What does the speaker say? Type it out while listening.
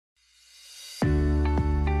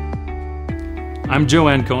I'm Joe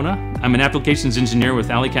Ancona. I'm an applications engineer with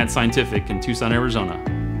Alicat Scientific in Tucson, Arizona.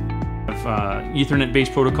 We have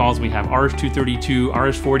Ethernet-based protocols. We have RS-232,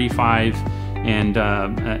 RS-485,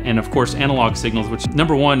 and of course analog signals, which,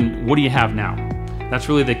 number one, what do you have now? That's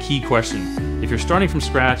really the key question. If you're starting from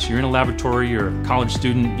scratch, you're in a laboratory, you're a college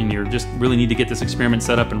student, and you just really need to get this experiment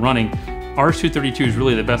set up and running, RS-232 is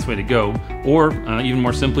really the best way to go, or even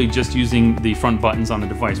more simply, just using the front buttons on the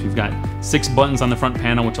device. We've got 6 buttons on the front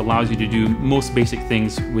panel, which allows you to do most basic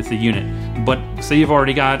things with the unit. But say you've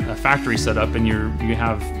already got a factory set up and you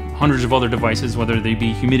have hundreds of other devices, whether they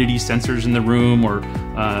be humidity sensors in the room or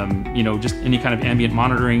just any kind of ambient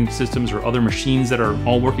monitoring systems or other machines that are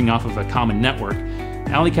all working off of a common network.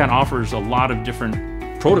 Alicat offers a lot of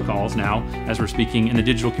different protocols now, as we're speaking, in the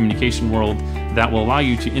digital communication world that will allow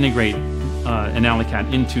you to integrate an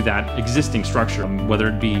Alicat into that existing structure, whether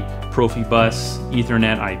it be Profibus,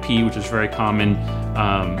 Ethernet IP, which is very common,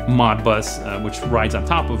 Modbus, which rides on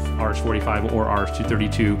top of RS-485 or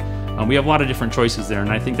RS-232. We have a lot of different choices there, and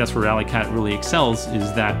I think that's where Alicat really excels,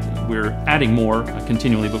 is that we're adding more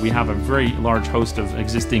continually, but we have a very large host of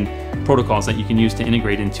existing protocols that you can use to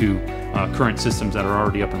integrate into current systems that are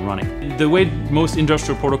already up and running. The way most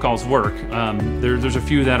industrial protocols work, there's a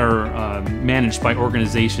few that are managed by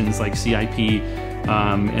organizations like CIP,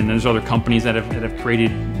 and there's other companies that have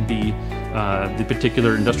created the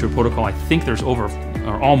particular industrial protocol. I think there's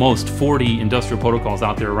almost 40 industrial protocols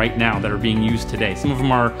out there right now that are being used today. Some of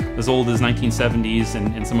them are as old as 1970s,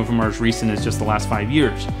 and some of them are as recent as just the last 5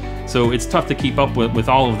 years. So it's tough to keep up with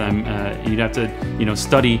all of them. You'd have to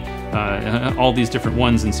study all these different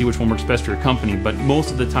ones and see which one works best for your company. But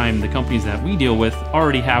most of the time, the companies that we deal with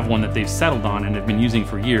already have one that they've settled on and have been using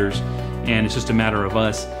for years, and it's just a matter of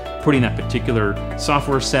us putting that particular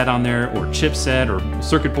software set on there, or chipset, or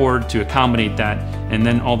circuit board to accommodate that, and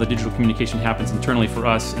then all the digital communication happens internally for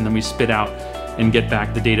us, and then we spit out and get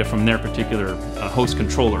back the data from their particular host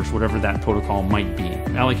controllers, whatever that protocol might be.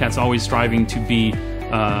 Alicat's always striving to be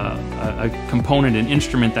a component, an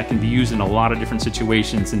instrument that can be used in a lot of different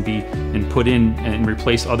situations and put in and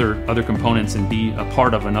replace other components and be a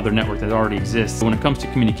part of another network that already exists. So when it comes to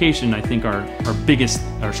communication, I think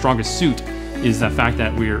our strongest suit is the fact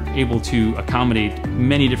that we're able to accommodate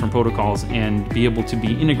many different protocols and be able to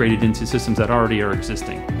be integrated into systems that already are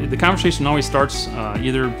existing. The conversation always starts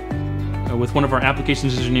either with one of our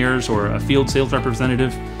applications engineers or a field sales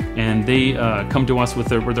representative, and they come to us with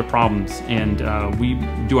their problems, and we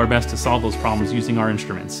do our best to solve those problems using our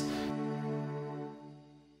instruments.